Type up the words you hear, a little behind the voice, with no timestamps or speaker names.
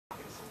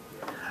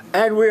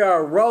And we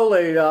are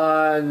rolling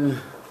on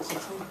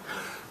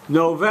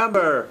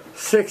November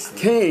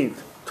 16th,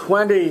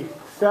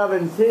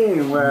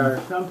 2017, where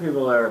some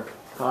people are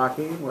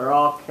talking, where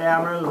all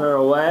cameras are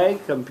away,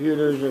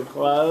 computers are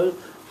closed,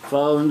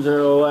 phones are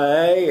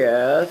away,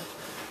 yes,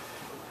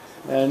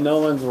 and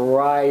no one's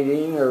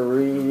writing or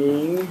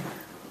reading,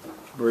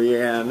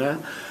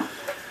 Brianna.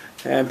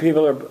 And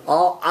people are,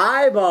 all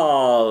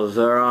eyeballs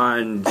are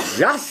on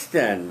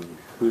Justin,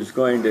 who's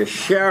going to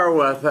share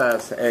with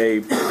us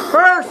a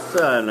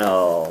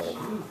personal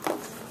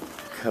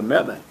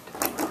commitment.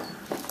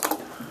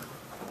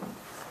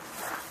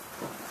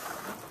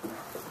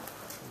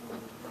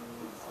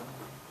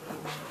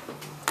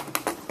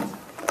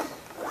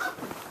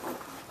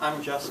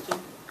 I'm Justin.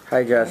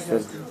 Hi,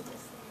 Justin.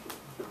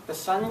 The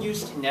sun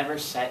used to never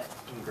set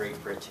in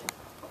Great Britain.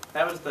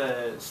 That was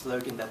the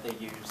slogan that they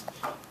used.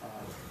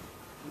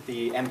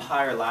 The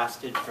empire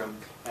lasted from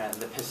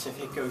the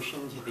Pacific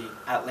Ocean to the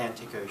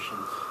Atlantic Ocean.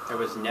 There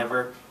was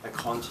never a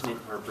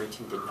continent where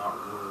Britain did not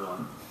rule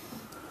on.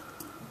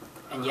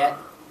 And yet,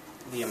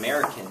 the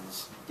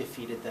Americans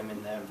defeated them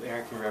in the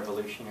American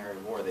Revolutionary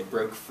War. They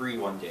broke free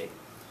one day.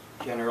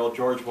 General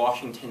George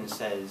Washington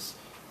says,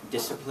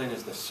 "Discipline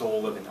is the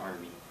soul of an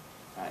army."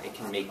 It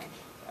can make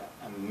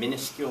a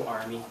minuscule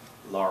army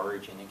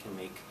large, and it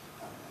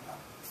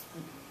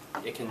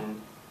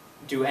can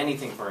do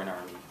anything for an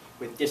army.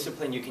 With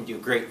discipline, you can do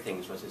great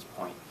things, was his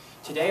point.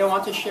 Today, I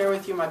want to share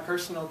with you my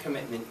personal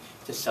commitment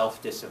to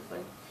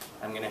self-discipline.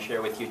 I'm going to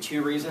share with you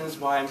 2 reasons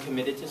why I'm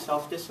committed to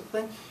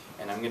self-discipline,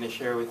 and I'm going to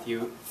share with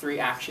you 3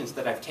 actions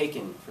that I've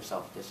taken for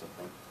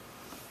self-discipline.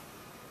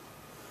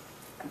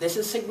 This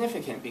is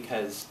significant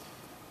because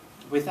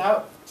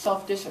without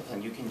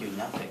self-discipline, you can do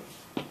nothing.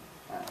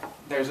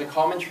 There's a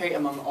common trait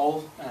among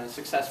all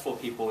successful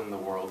people in the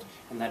world,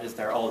 and that is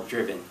they're all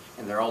driven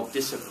and they're all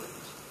disciplined.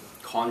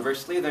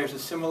 Conversely, there's a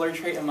similar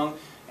trait among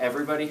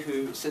everybody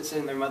who sits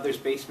in their mother's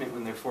basement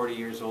when they're 40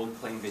 years old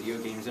playing video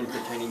games and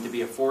pretending to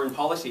be a foreign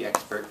policy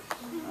expert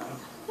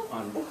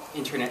on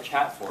internet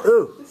chat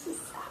forums.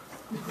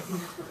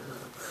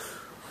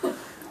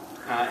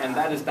 And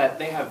that is that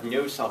they have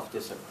no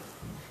self-discipline.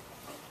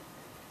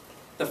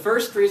 The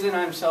first reason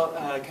I'm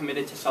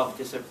committed to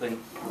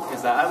self-discipline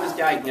is that I was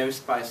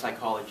diagnosed by a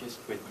psychologist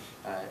with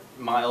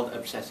mild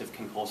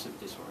obsessive-compulsive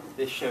disorder.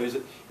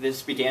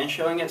 This began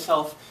showing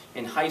itself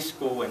in high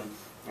school when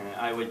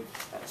I would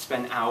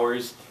spend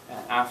hours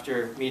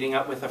after meeting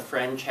up with a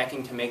friend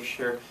checking to make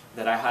sure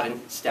that I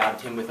hadn't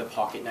stabbed him with a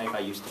pocket knife I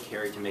used to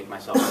carry to make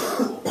myself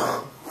look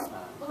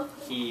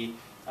cool.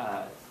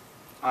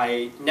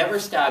 I never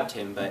stabbed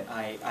him, but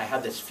I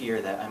had this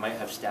fear that I might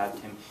have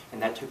stabbed him,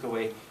 and that took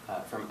away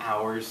from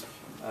hours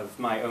of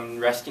my own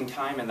resting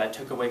time, and that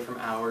took away from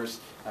hours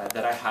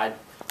that I had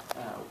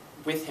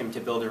with him to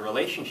build a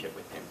relationship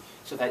with him.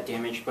 So that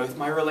damaged both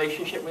my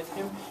relationship with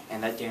him,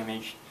 and that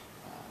damaged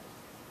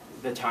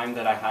the time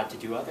that I had to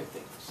do other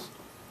things.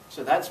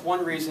 So that's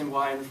one reason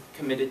why I'm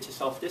committed to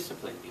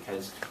self-discipline,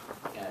 because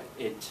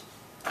it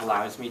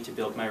allows me to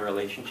build my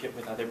relationship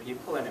with other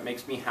people, and it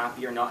makes me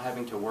happier not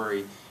having to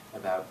worry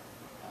about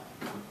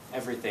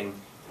everything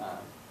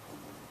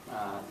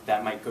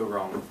that might go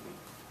wrong with me.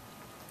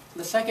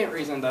 The second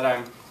reason that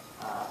I'm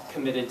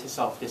committed to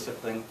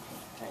self-discipline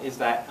is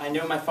that I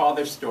know my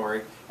father's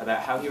story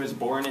about how he was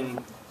born in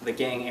the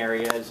gang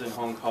areas in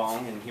Hong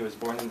Kong, and he was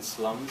born in the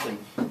slums, and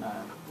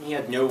he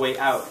had no way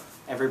out.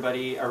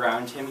 Everybody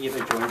around him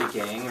either joined a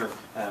gang or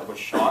was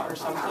shot or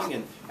something,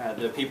 and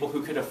the people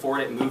who could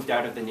afford it moved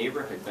out of the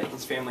neighborhood, but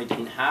his family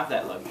didn't have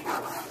that luxury.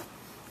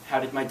 How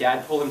did my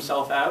dad pull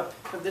himself out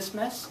of this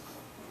mess?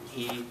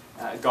 He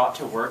got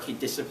to work, he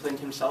disciplined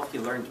himself, he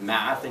learned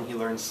math, and he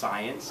learned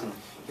science, and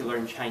he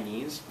learned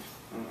Chinese.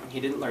 He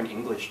didn't learn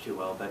English too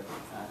well, but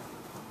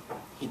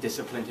he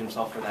disciplined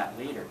himself for that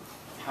later.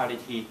 How did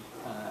he...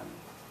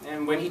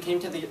 and when he came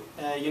to the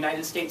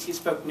United States, he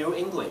spoke no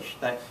English,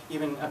 that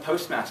even a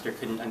postmaster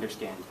couldn't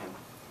understand him.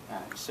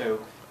 So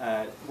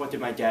what did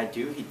my dad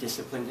do? He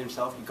disciplined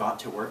himself, he got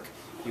to work,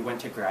 he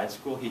went to grad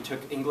school, he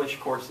took English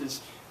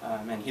courses,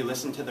 and he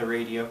listened to the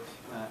radio,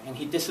 and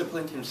he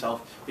disciplined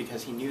himself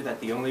because he knew that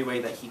the only way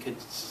that he could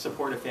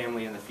support a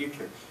family in the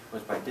future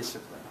was by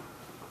discipline.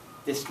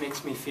 This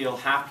makes me feel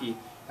happy.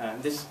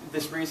 This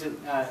reason,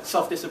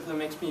 self-discipline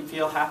makes me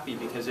feel happy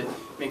because it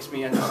makes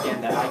me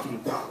understand that I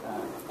can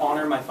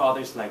honor my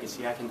father's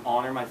legacy, I can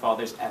honor my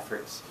father's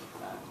efforts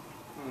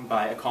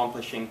by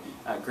accomplishing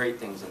great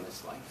things in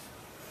this life.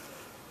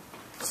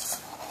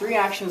 3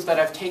 actions that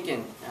I've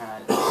taken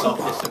to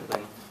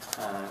self-discipline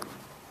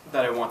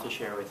that I want to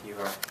share with you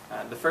are,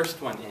 the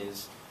first one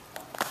is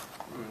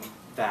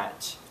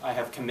that I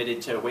have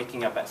committed to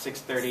waking up at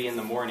 6:30 in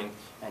the morning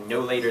and no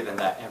later than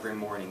that every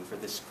morning for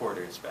this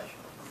quarter especially.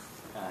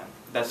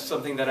 That's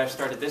something that I've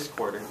started this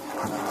quarter,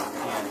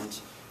 and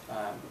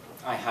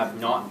I have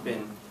not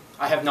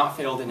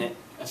failed in it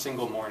a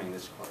single morning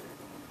this quarter.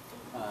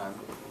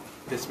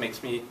 This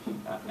makes me,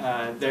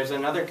 there's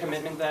another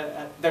commitment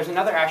that, there's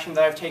another action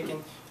that I've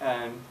taken,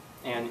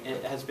 and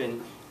it has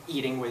been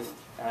eating with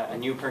a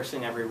new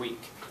person every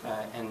week,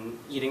 and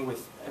eating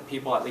with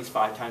people at least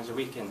 5 times a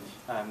week, and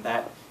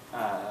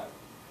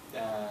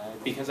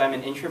because I'm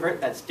an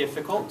introvert, that's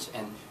difficult,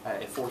 and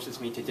it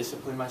forces me to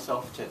discipline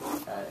myself to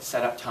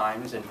set up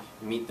times and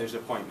meet those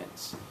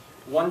appointments.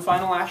 One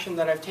final action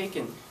that I've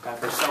taken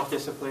for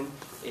self-discipline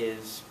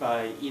is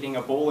by eating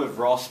a bowl of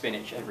raw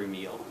spinach every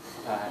meal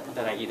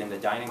that I eat in the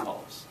dining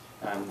halls.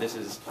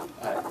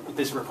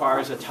 This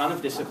requires a ton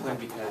of discipline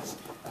because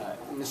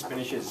the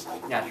spinach is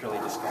naturally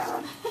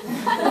disgusting.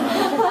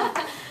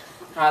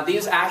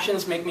 These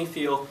actions make me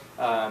feel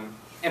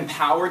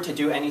empowered to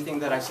do anything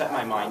that I set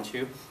my mind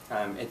to.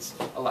 It's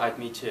allowed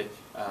me to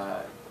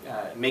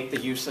make the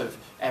use of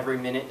every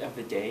minute of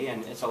the day,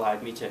 and it's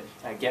allowed me to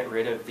get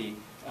rid of the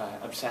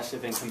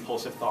obsessive and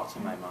compulsive thoughts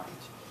in my mind.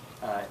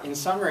 In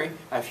summary,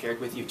 I've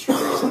shared with you 2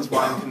 reasons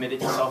why I'm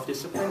committed to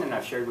self-discipline, and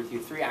I've shared with you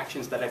 3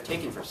 actions that I've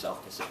taken for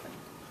self-discipline.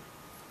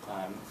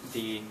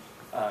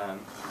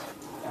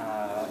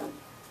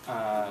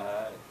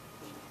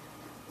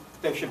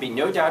 There should be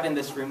no doubt in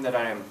this room that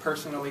I am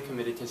personally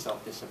committed to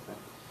self-discipline.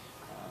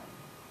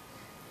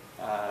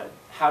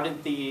 How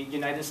did the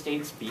United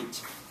States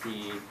beat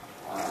the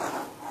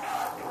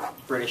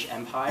British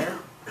Empire?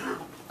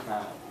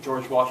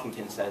 George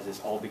Washington says it's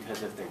all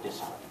because of their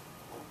discipline.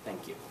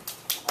 Thank you.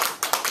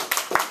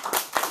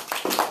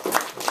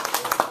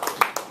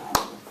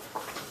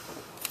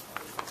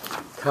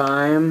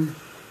 Time.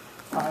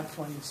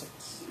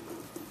 5:26.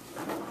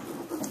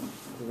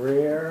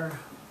 Rear.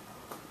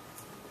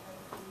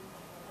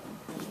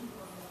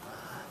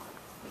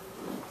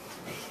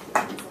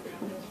 Hi,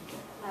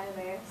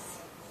 Maris.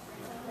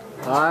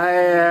 Hi,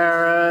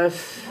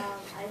 Eris.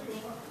 I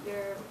think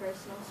your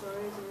personal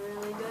stories are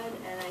really good,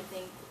 and I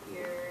think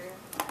your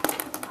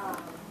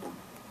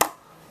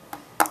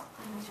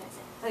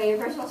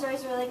personal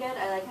stories are really good.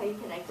 I like how you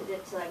connected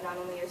it to like not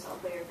only yourself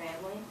but your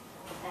family,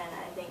 and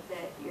I think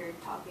that your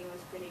talking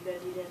was pretty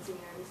good. You didn't seem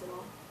nervous at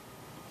all.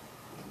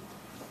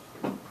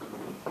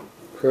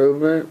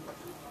 Improvement.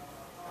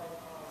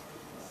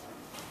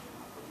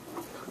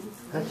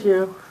 That's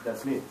you.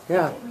 That's me.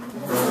 Yeah.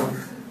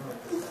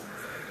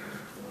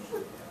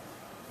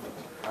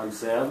 I'm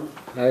Sam.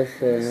 Hi,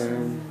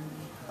 Sam.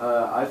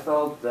 I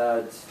felt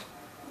that,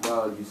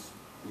 well,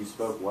 you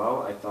spoke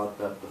well. I thought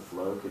that the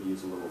flow could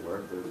use a little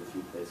work. There was a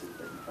few places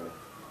that you kind of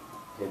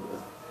hit a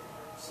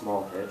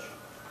small hitch,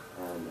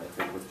 and I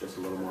think with just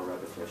a little more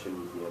repetition,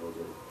 you'd be able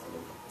to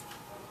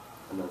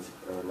kind of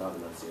not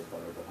enunciate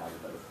better, but have a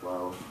better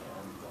flow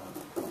and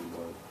be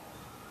more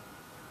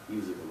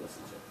easy to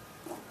listen to.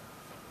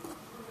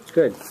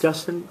 Good.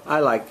 Justin, I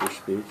liked your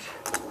speech.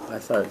 I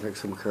thought it took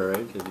some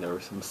courage, and there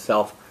was some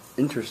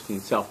interesting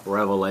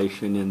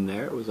self-revelation in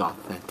there. It was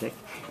authentic.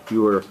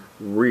 You were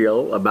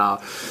real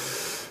about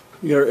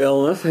your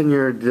illness and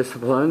your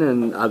discipline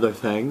and other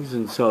things,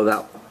 and so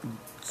that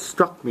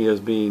struck me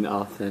as being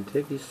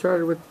authentic. You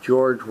started with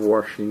George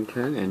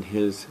Washington and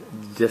his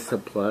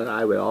discipline.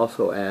 I would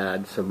also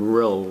add some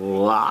real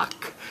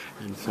luck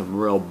and some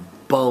real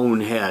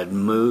bonehead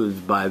moves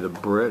by the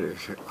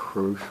British at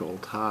crucial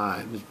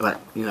times. But,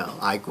 you know,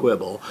 I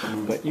quibble.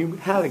 But you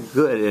had a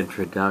good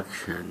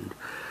introduction.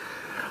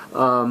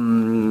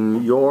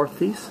 Your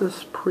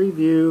thesis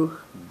preview,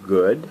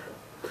 good.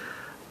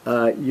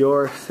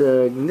 Your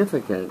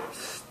significant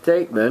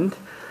statement,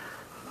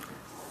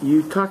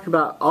 you talked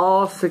about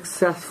all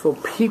successful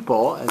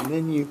people, and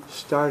then you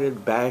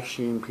started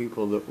bashing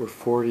people that were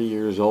 40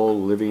 years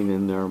old living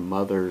in their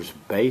mother's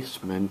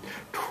basement,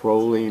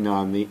 trolling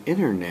on the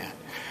internet.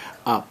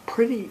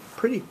 Pretty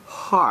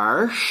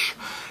harsh.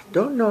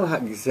 Don't know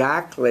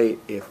exactly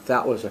if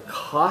that was a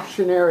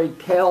cautionary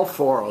tale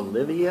for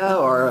Olivia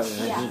or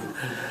you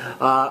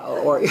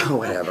know,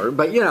 whatever.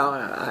 But you know,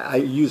 I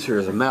use her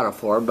as a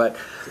metaphor. But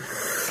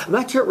I'm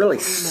not sure it really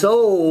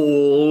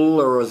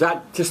sold, or was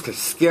that just to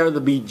scare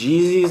the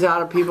bejesus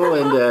out of people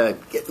into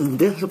getting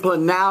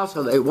disciplined now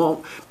so they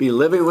won't be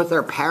living with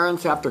their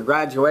parents after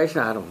graduation?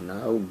 I don't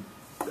know,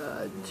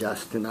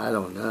 Justin. I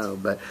don't know,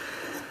 but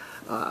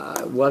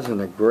it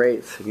wasn't a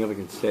great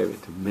significant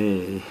statement to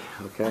me.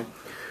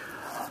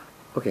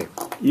 Okay,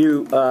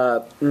 you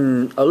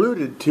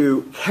alluded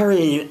to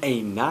carrying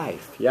a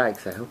knife.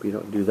 Yikes, I hope you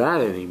don't do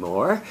that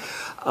anymore.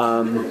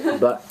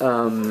 But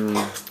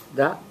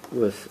that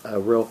was a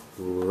real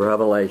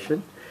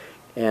revelation,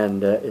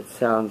 and it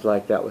sounds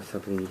like that was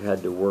something you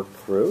had to work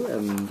through,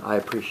 and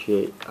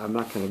I'm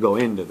not going to go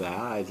into that,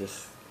 I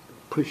just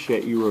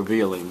appreciate you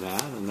revealing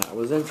that, and that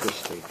was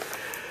interesting.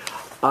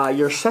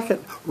 Your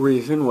second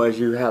reason was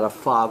you had a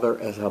father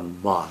as a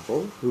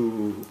model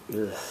who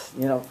is,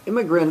 you know,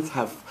 immigrants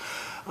have,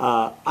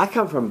 I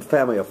come from a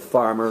family of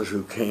farmers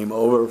who came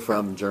over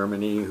from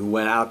Germany, who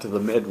went out to the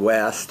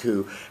Midwest,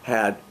 who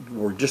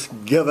were just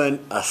given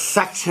a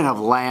section of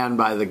land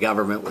by the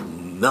government with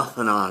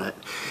nothing on it.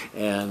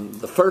 And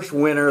the first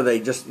winter,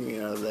 they just,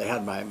 you know, they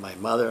had my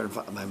mother and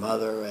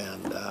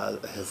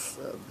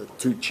the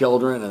 2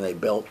 children, and they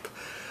built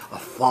a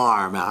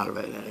farm out of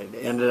it, and it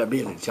ended up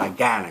being a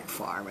gigantic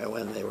farm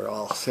when they were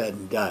all said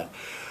and done.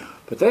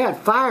 But they had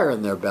fire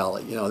in their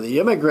belly. You know, the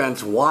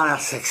immigrants want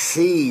to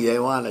succeed. They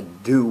want to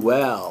do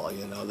well.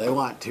 You know, they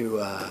want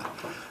to.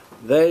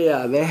 They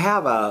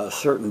have a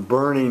certain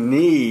burning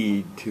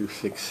need to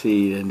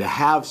succeed and to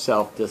have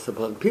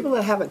self-discipline. People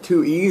that have it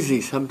too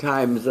easy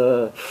sometimes,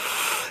 you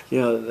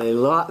know,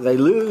 they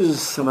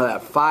lose some of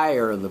that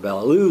fire in the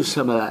belly, lose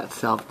some of that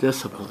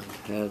self-discipline.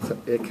 And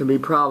it can be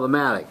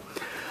problematic.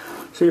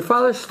 So your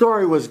father's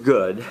story was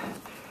good,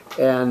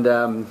 and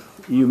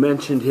you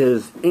mentioned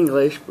his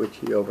English, which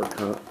he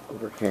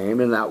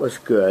overcame, and that was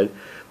good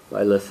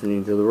by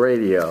listening to the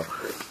radio.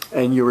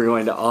 And you were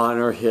going to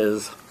honor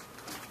his,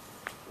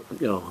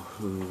 you know,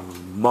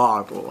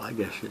 model, I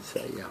guess you'd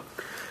say, yeah.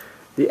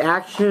 The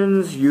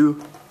actions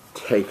you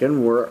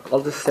taken were,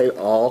 I'll just say,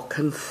 all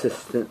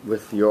consistent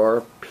with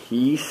your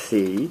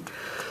PC.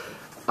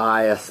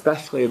 I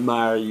especially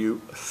admire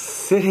you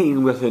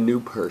sitting with a new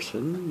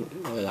person.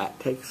 That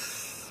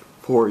takes,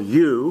 for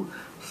you,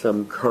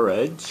 some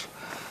courage.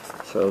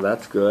 So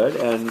that's good.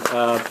 And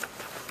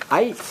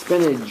I eat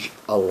spinach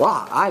a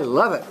lot. I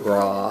love it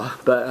raw,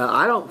 but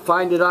I don't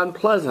find it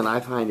unpleasant. I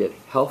find it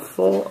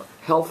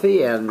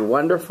healthy and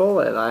wonderful,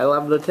 and I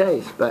love the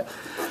taste. But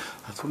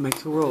that's what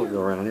makes the world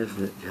go around,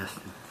 isn't it,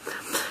 Justin?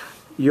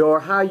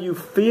 How you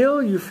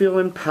feel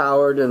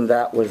empowered, and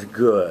that was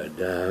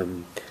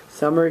good.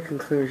 Summary,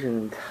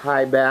 conclusion,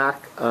 tie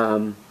back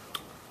to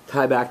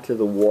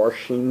the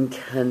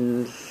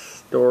Washington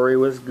story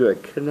was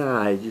good.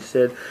 Connive, you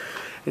said,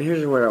 and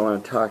here's what I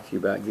want to talk to you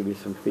about, give you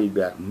some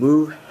feedback.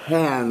 Move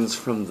hands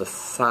from the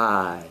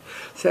side.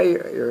 Say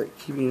you're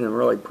keeping them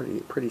really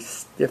pretty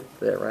stiff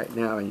there right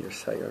now in your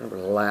side. You're going to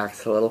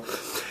relax a little.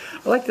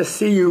 I'd like to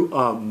see you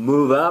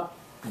move up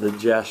the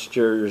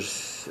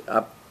gestures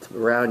up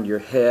around your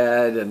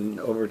head and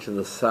over to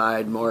the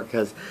side more,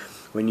 because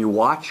when you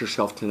watch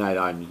yourself tonight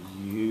on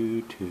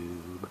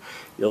YouTube,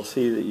 you'll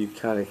see that you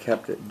kind of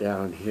kept it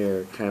down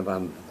here, kind of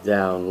on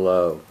down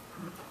low.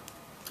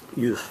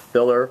 Use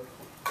fewer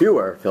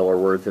filler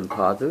words and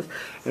pauses,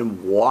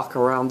 and walk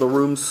around the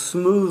room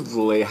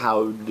smoothly.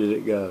 How did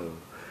it go?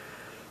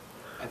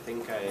 I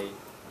think I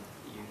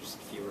used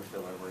fewer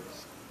filler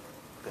words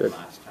than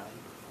last time.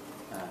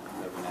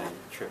 But when I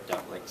tripped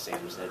up, like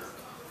Sam said,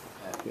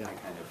 yeah. I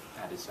kind of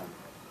added some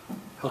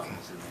Okay.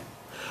 in there.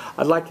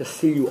 I'd like to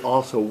see you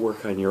also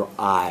work on your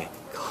eye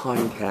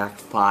contact,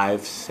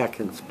 5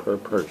 seconds per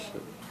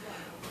person.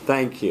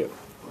 Thank you.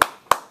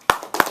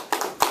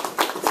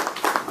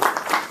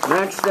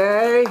 Next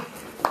day.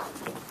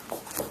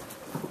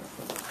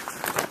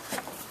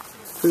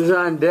 Who's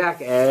on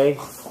deck, A?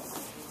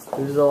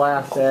 Who's the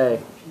last A?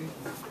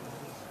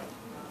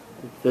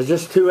 There's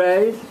just 2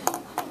 A's?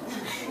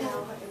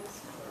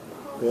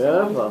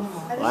 Beautiful.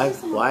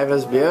 Life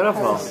is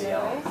beautiful.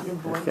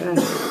 Okay.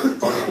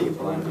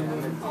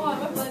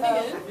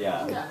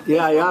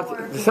 Yeah, you have to,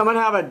 does someone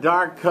have a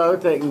dark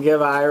coat they can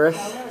give Iris?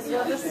 You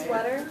want the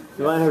sweater?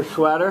 You want her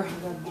sweater?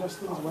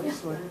 Justin's white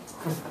sweater.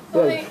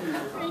 Wait,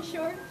 are you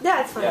sure?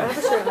 Yeah, it's fine. I have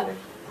a shirt under.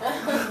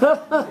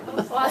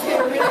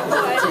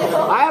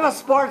 I have a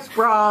sports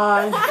bra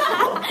on.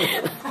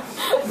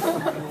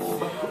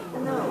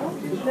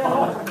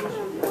 No.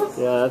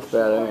 Yeah, that's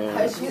better.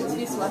 Yeah. She has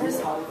 2 sweaters.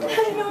 I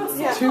know.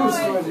 Yeah. 2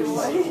 sweaters.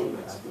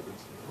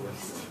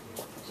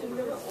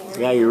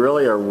 Yeah, you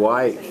really are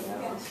white.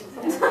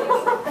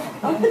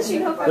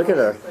 Look at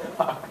her.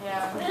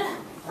 Yeah.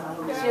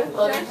 Does she have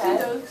floating head?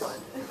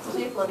 Does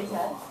she have floating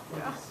head?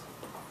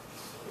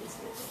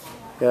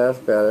 Yeah, that's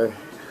better.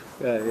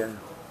 Yeah.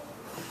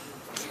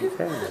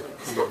 Okay.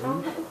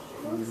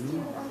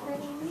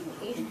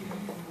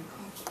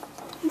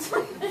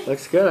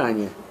 Looks good on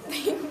you.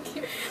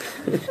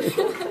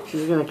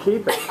 She's gonna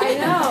keep it. I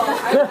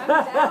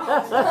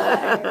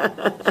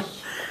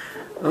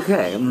know.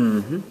 Okay.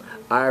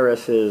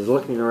 Iris is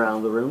looking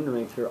around the room to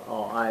make sure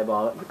I'll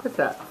eyeball it. Put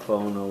that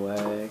phone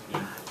away.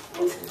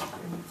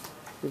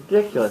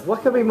 Ridiculous.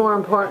 What could be more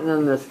important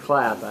than this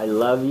class? I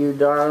love you,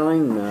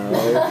 darling? No.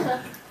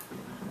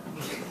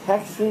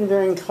 Texting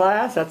during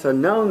class? That's a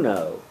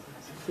no-no.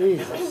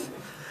 Jesus.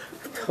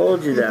 I've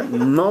told you that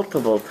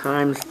multiple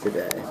times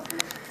today.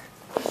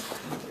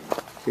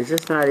 You're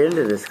just not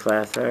into this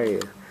class, are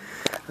you?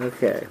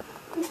 Okay.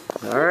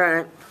 All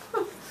right.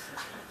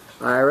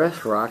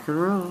 Iris, rock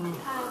and roll.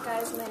 Hi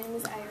guys, my name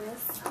is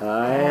Iris.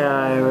 Hi,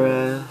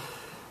 Iris.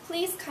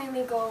 Please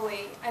kindly go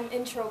away. I'm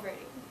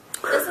introverting.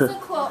 This is a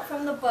quote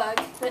from the book,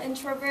 The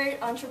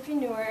Introvert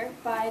Entrepreneur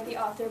by the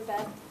author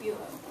Beth Buelow.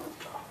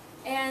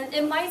 And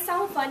it might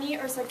sound funny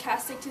or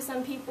sarcastic to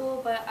some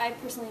people, but I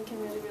personally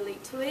can really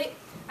relate to it.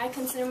 I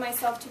consider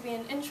myself to be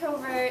an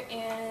introvert,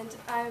 and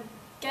I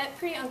get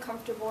pretty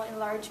uncomfortable in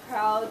large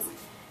crowds,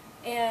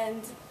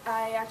 and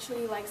I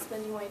actually like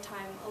spending my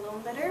time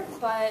alone better,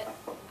 but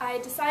I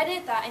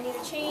decided that I need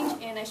a change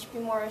and I should be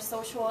more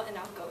social and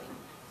outgoing.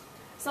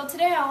 So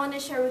today I want to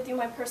share with you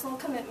my personal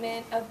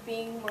commitment of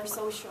being more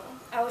social.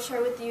 I will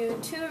share with you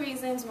 2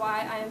 reasons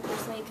why I am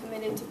personally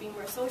committed to being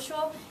more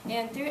social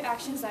and 3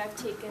 actions I have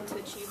taken to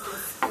achieve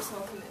this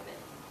personal commitment.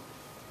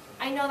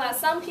 I know that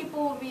some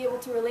people will be able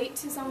to relate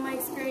to some of my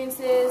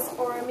experiences,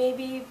 or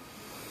maybe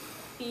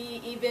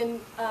be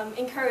even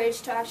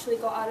encouraged to actually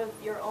go out of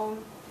your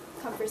own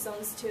comfort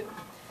zones too.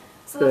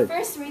 So Good. the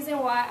first reason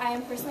why I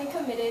am personally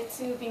committed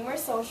to be more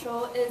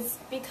social is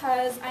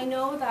because I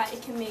know that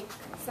it can make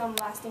some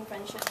lasting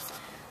friendships.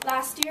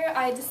 Last year,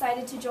 I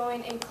decided to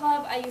join a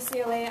club at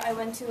UCLA. I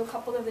went to a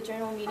couple of the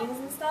journal meetings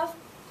and stuff,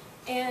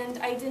 and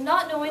I did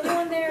not know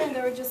anyone there, and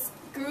there were just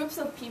groups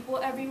of people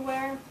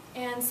everywhere.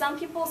 And some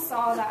people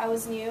saw that I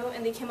was new,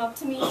 and they came up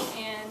to me,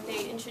 and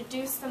they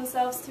introduced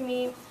themselves to me,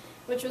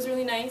 which was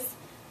really nice.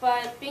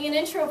 But being an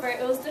introvert,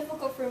 it was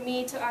difficult for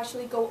me to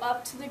actually go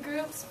up to the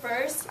groups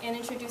first and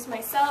introduce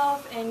myself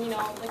and,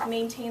 like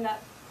maintain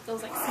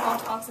those like small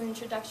talks and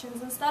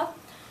introductions and stuff.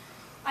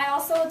 I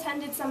also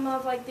attended some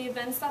of like the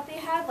events that they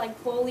had, like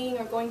bowling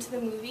or going to the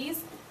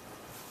movies.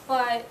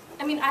 But,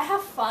 I mean, I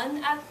have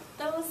fun at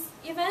those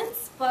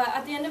events, but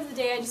at the end of the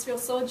day, I just feel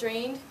so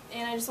drained,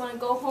 and I just want to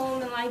go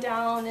home and lie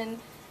down and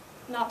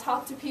not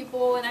talk to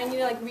people, and I need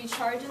to like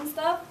recharge and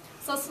stuff.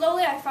 So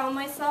slowly I found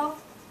myself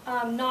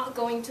not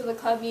going to the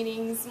club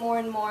meetings more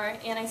and more,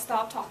 and I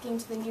stopped talking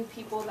to the new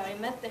people that I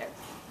met there.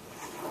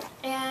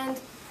 And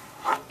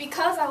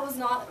because I was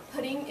not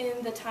putting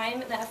in the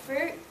time and the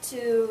effort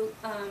to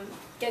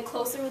get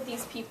closer with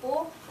these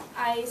people,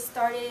 I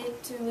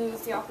started to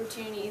lose the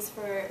opportunities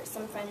for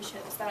some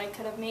friendships that I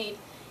could have made.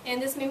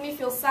 And this made me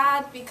feel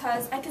sad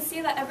because I could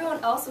see that everyone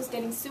else was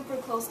getting super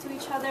close to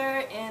each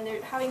other and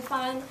they're having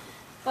fun,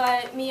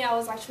 but me, I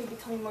was actually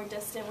becoming more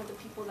distant with the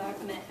people that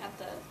I've met at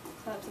the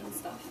clubs and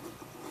stuff.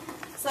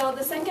 So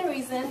the second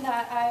reason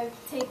that I've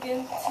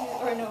taken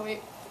to,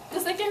 the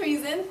second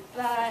reason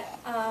that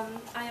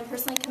I am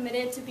personally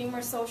committed to being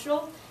more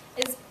social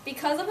is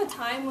because of a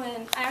time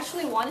when I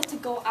actually wanted to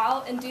go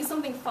out and do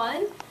something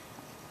fun,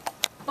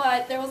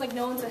 but there was like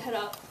no one to hit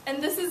up.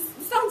 And this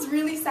sounds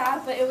really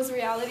sad, but it was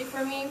reality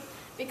for me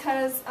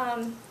because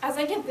as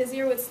I get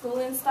busier with school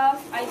and stuff,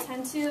 I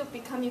tend to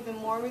become even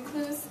more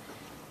recluse.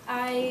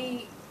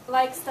 I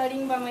like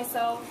studying by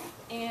myself,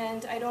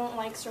 and I don't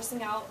like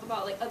stressing out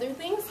about like other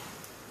things.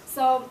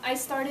 So I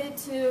started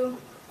to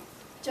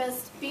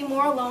just be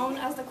more alone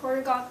as the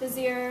quarter got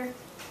busier.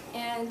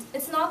 And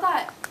it's not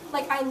that,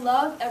 like, I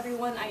love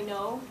everyone I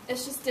know.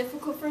 It's just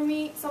difficult for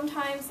me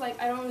sometimes.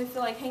 Like, I don't really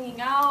feel like hanging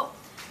out.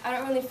 I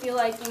don't really feel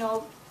like,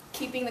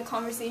 keeping the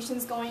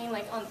conversations going,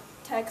 like, on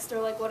text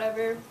or, like,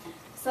 whatever.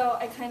 So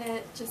I kind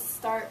of just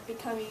start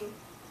becoming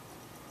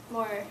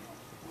more,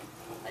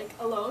 like,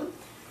 alone.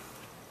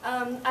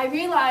 I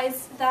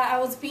realized that I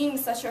was being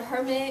such a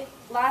hermit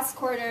last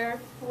quarter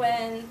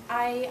when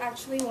I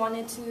actually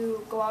wanted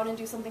to go out and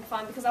do something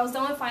fun because I was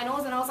done with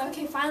finals and I was like,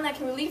 okay, finally I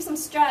can relieve some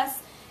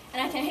stress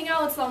and I can hang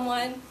out with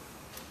someone.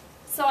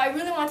 So I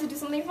really wanted to do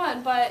something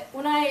fun, but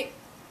when I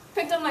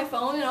picked up my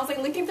phone and I was like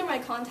looking through my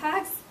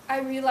contacts, I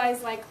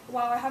realized like,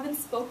 wow, I haven't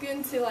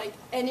spoken to like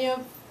any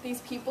of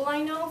these people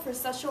I know for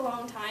such a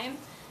long time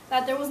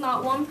that there was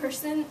not one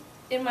person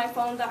in my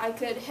phone that I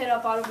could hit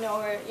up out of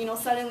nowhere,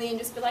 suddenly and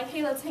just be like,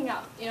 hey, let's hang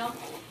out,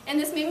 And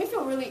this made me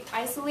feel really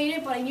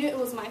isolated, but I knew it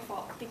was my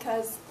fault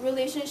because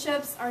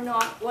relationships are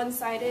not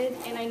one-sided,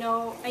 and I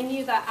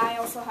knew that I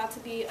also had to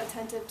be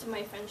attentive to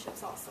my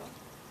friendships also.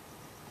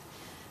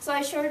 So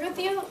I shared with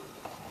you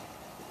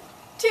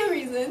 2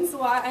 reasons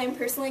why I am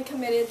personally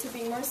committed to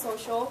being more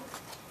social,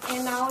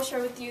 and now I'll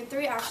share with you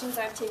 3 actions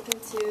I've taken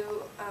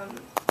to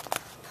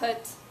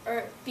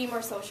be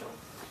more social.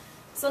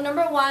 So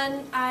number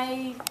 1,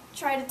 I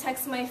try to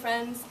text my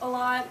friends a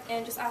lot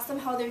and just ask them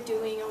how they're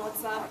doing and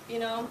what's up,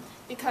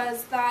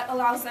 because that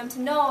allows them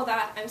to know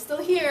that I'm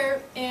still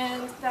here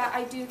and that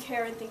I do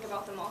care and think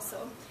about them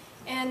also.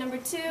 And number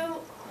 2,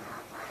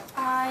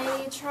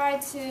 I try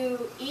to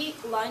eat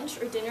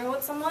lunch or dinner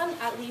with someone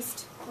at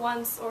least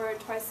once or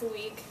twice a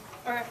week,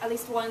 or at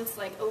least once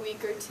like a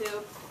week or 2.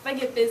 If I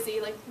get busy,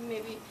 like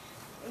maybe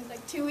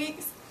like 2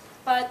 weeks.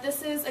 But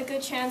this is a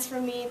good chance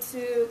for me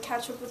to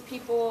catch up with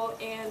people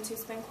and to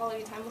spend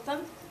quality time with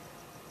them.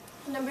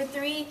 Number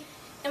 3,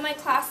 in my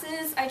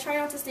classes, I try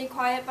not to stay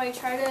quiet, but I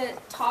try to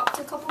talk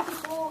to a couple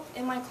people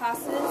in my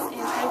classes and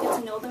try to get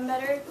to know them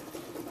better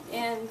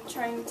and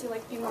trying to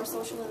like be more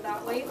social in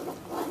that way.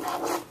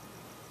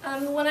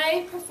 When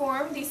I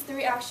perform these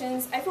 3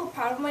 actions, I feel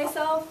proud of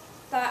myself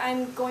that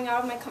I'm going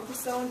out of my comfort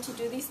zone to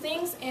do these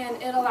things, and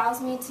it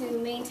allows me to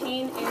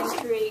maintain and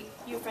create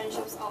new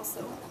friendships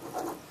also.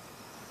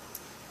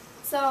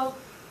 So,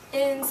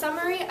 in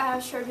summary,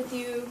 I've shared with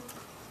you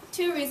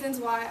 2 reasons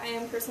why I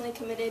am personally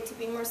committed to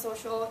being more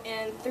social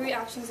and 3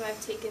 actions that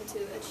I've taken to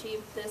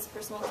achieve this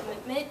personal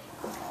commitment.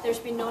 There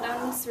should be no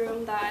doubt in this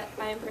room that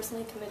I am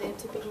personally committed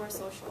to being more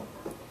social.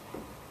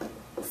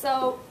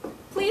 So,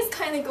 please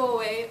kindly go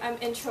away, I'm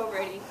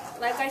introverting.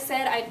 Like I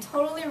said, I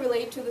totally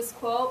relate to this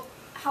quote.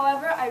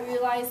 However, I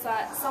realize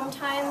that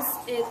sometimes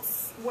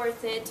it's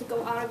worth it to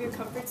go out of your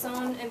comfort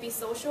zone and be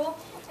social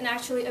and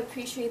actually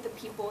appreciate the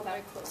people that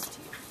are close to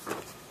you.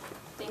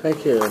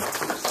 Thank you.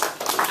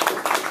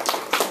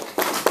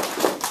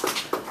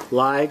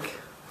 Like.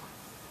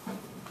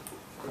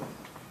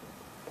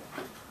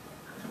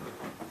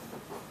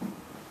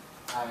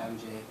 Hi, I'm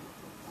Jake.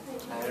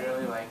 I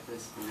really like the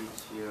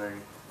speech. You were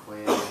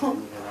eloquent,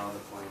 and you hit all the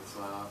points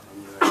well,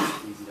 and you were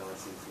easy to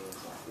listen to.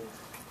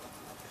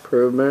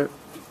 Improvement.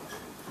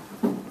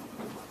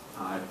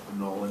 Hi, I'm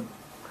Nolan.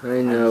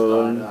 I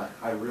know.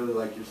 I really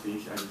liked your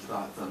speech. I just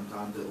thought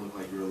sometimes it looked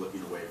like you were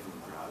looking away from the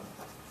crowd.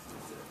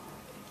 That's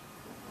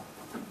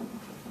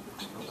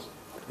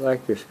it. I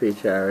liked your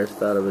speech, Iris.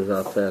 Thought it was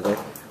authentic.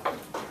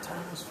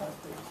 Time was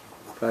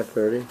 5:30.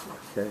 5:30?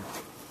 Okay.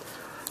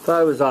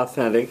 Thought it was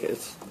authentic.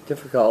 It's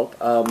difficult.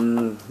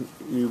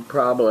 You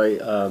probably,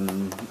 it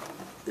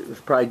was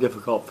probably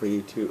difficult for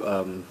you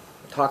to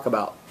talk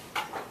about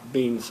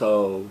being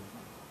so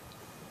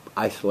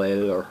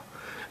isolated, or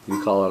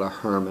you call it a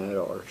hermit,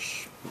 or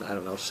I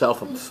don't know,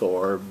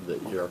 self-absorbed,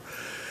 that you're,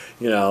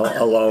 you know,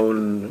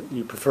 alone.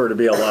 You prefer to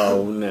be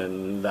alone,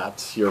 and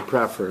that's your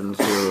preference,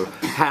 or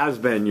has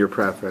been your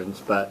preference,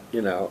 but,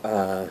 you know,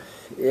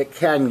 it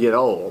can get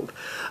old.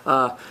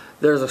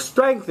 There's a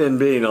strength in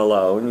being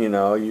alone. You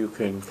know, you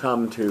can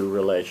come to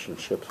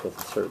relationships with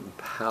a certain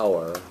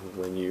power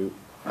when you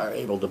are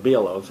able to be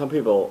alone. Some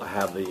people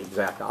have the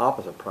exact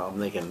opposite problem.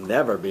 They can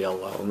never be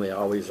alone. They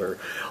always are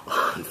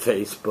on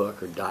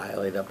Facebook or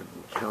dialing up and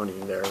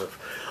counting their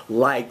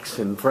likes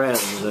and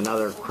friends and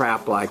other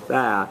crap like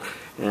that,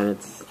 and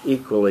it's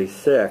equally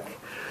sick.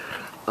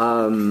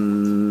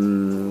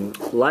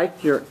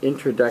 Like your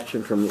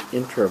introduction from the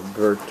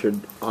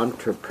introverted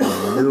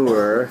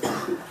entrepreneur.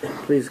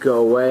 Please go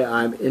away.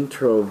 I'm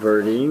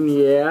introverting.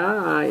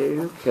 Yeah,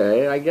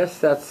 okay. I guess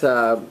that's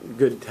a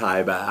good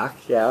tie back.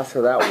 Yeah,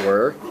 so that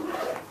worked.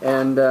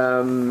 And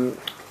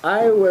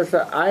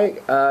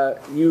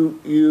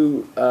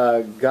you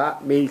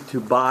got me to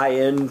buy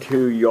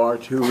into your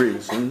 2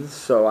 reasons,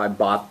 so I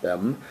bought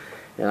them,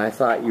 and I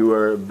thought you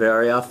were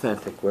very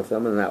authentic with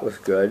them, and that was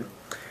good.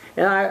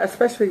 And I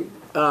especially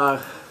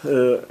got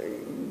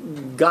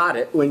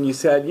it when you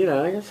said, you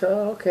know, I guess,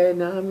 oh, okay,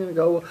 now I'm going to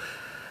go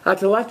out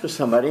to lunch with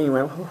somebody. And you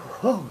went,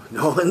 oh,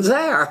 no one's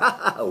there.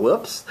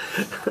 Whoops.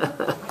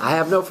 I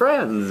have no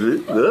friends.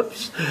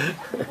 Whoops.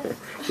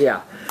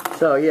 Yeah.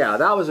 So, yeah,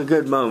 that was a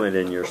good moment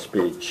in your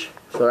speech.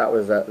 So that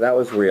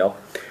was real.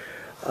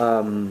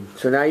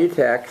 So now you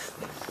text,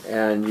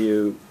 and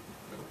you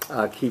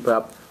keep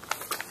up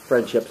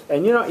friendships,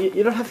 and you know,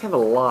 you don't have to have a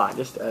lot,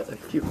 just a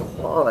few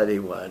quality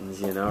ones,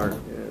 you know,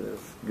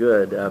 it's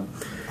good.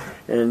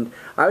 And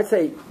I would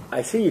say,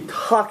 I see you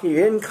talking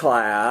in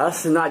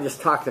class, and not just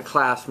talk to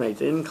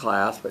classmates in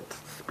class, but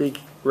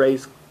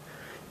raise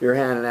your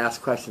hand and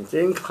ask questions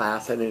in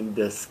class, and in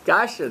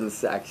discussion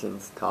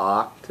sections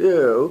talk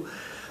too.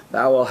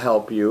 That will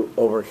help you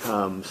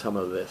overcome some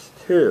of this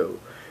too.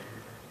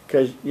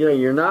 Because, you know,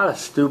 you're not a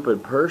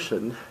stupid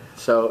person.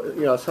 So,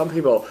 you know, some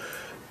people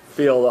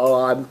feel,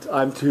 oh,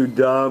 I'm too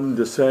dumb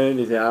to say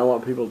anything. I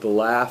want people to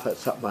laugh at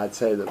something I'd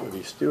say that would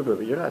be stupid,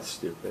 but you're not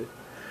stupid.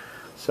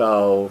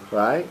 So,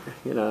 right?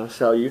 You know,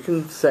 so you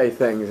can say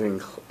things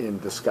in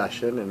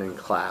discussion and in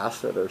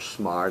class that are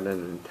smart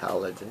and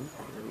intelligent.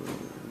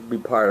 Be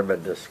part of a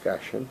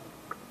discussion.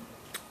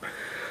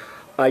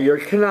 You're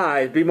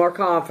connived. Be more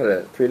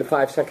confident. 3 to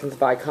 5 seconds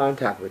of eye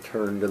contact.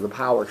 Return to the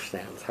power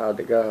stance. How'd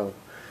it go?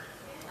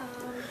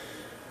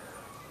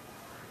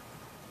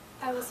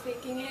 I was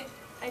faking it.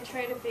 I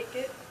try to fake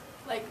it,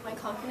 like my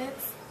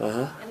confidence,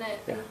 Uh-huh. and I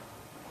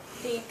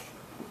think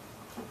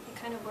it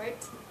kind of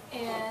worked.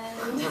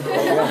 And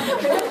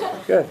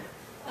Good.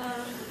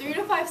 3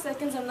 to 5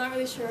 seconds, I'm not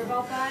really sure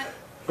about that.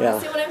 Yeah.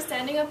 Honestly, when I'm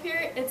standing up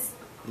here, it's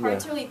hard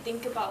to really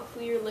think about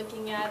who you're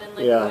looking at and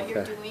like what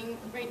you're doing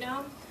right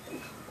now.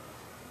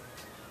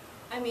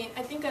 I mean,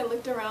 I think I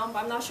looked around,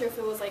 but I'm not sure if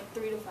it was like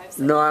 3 to 5 seconds.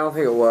 No, I don't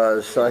think it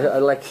was. So I'd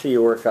like to see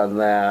you work on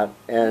that.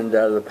 And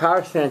the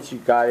power stance, you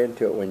got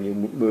into it when you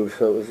moved,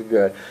 so it was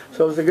good.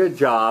 So it was a good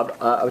job.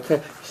 I would say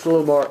just a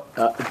little more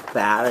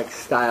emphatic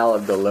style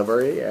of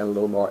delivery and a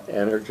little more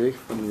energy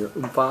from your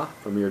oompa,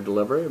 from your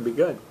delivery. It'd be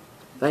good.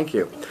 Thank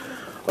you.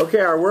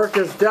 Okay, our work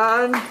is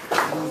done.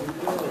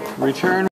 Return.